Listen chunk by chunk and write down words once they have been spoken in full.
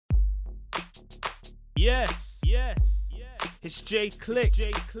Yes, it's J Click.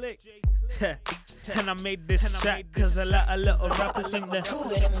 And I made this track cause a lot of little rappers think that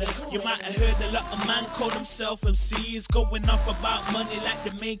you might have heard a lot of man call themselves MCs, going off about money like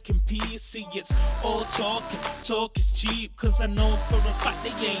they're making peace. See, it's all talk is cheap, cause I know for a fact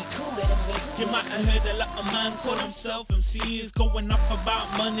they ain't. You might have heard a lot of man call themselves MCs, going off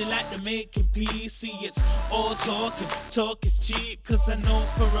about money like they're making peace. See, it's all talk is cheap, cause I know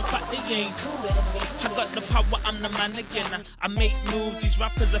for a fact they ain't. I got the power, I'm the man again. I make moves, these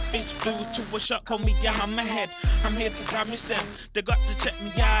rappers are fish food to a shot, call me yeah, I'm ahead. I'm here to damage them. They got to check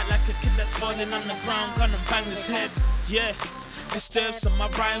me out like a kid that's falling on the ground, gonna bang his head. Yeah, disturb some my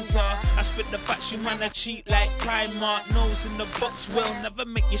rhymes are. I spit the facts, you man, I cheat like Primark. Nose in the box will never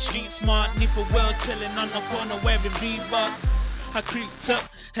make you street smart. Neither will chilling on the corner wearing Reebok. I creeped up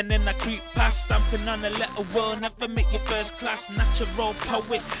and then I creep past, stamping on a letter will never make you first class. Natural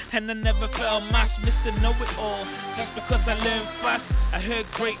poet and I never felt mass, Mr. Know-it-all. Just because I learned fast, I heard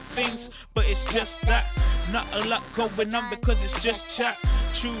great things, but it's just that. Not a lot going on because it's just chat.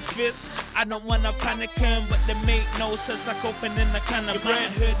 Truth is, I don't wanna panic him, but they make no sense like opening a can of beer.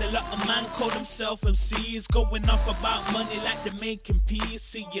 Heard a lot of man call themselves MCs, going off about money like they're making peace.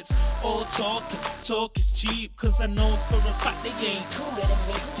 See, it's all talk is cheap, cause I know for a fact they ain't.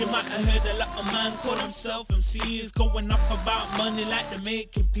 You might have heard a lot of man call themselves MCs, going off about money like they're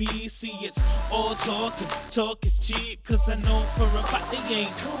making peace. See, it's all talk is cheap, cause I know for a fact they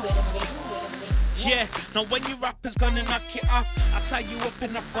ain't. Yeah, now when you rappers gonna knock it off, I'll tie you up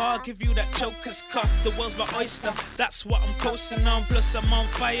in a bar, give you that choker's cough. The world's my oyster, that's what I'm coasting on. Plus I'm on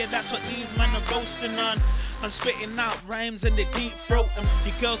fire, that's what these men are roasting on. I'm spitting out rhymes in the deep throat.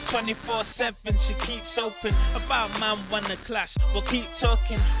 Your girl's 24/7, she keeps open. About man wanna clash, we'll keep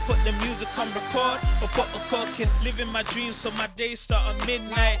talking. Put the music on record or put a cork in. Living my dreams so my days start at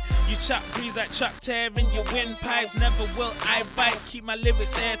midnight. You chop breeze like trap tearing your windpipes. Never will I bite, keep my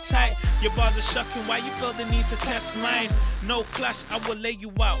lyrics airtight. Your bars are shocking, why you feel the need to test mine? No clash, I will lay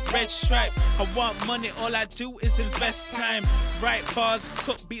you out, red stripe. I want money, all I do is invest time. Write bars,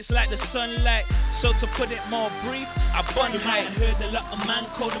 cook beats like the sunlight. So to put it more brief, I bun high. Heard a lot of man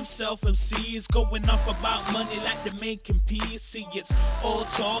call themselves MCs, going off about money like they're making peace. See, it's all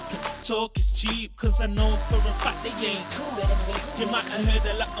talk is cheap, cause I know for a fact they ain't. You might have heard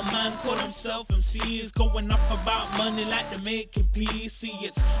a lot of man call themselves MCs, going off about money like they're making peace. See,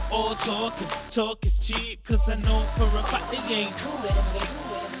 it's all talk is cheap, cause I know for a fact they ain't.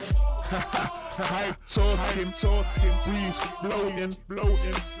 Hype talking, breeze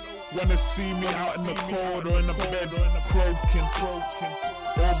blowing. Wanna see me out in the cold or in the bed, croaking,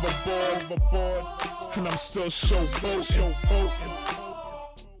 overboard, and I'm still showboating.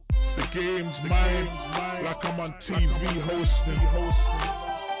 The game's mine, like I'm on TV hosting.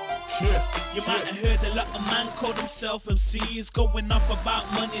 Yeah. You might have heard a lot of man call themselves MCs, going off about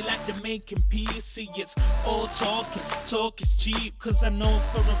money like they're making peace. See, it's all talk is cheap, cause I know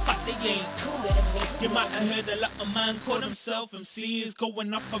for a fact they ain't. You might have heard a lot of man call themselves MCs,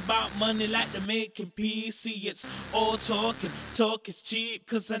 going off about money like they're making peace. See, it's all talk is cheap,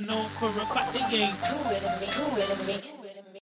 cause I know for a fact they ain't.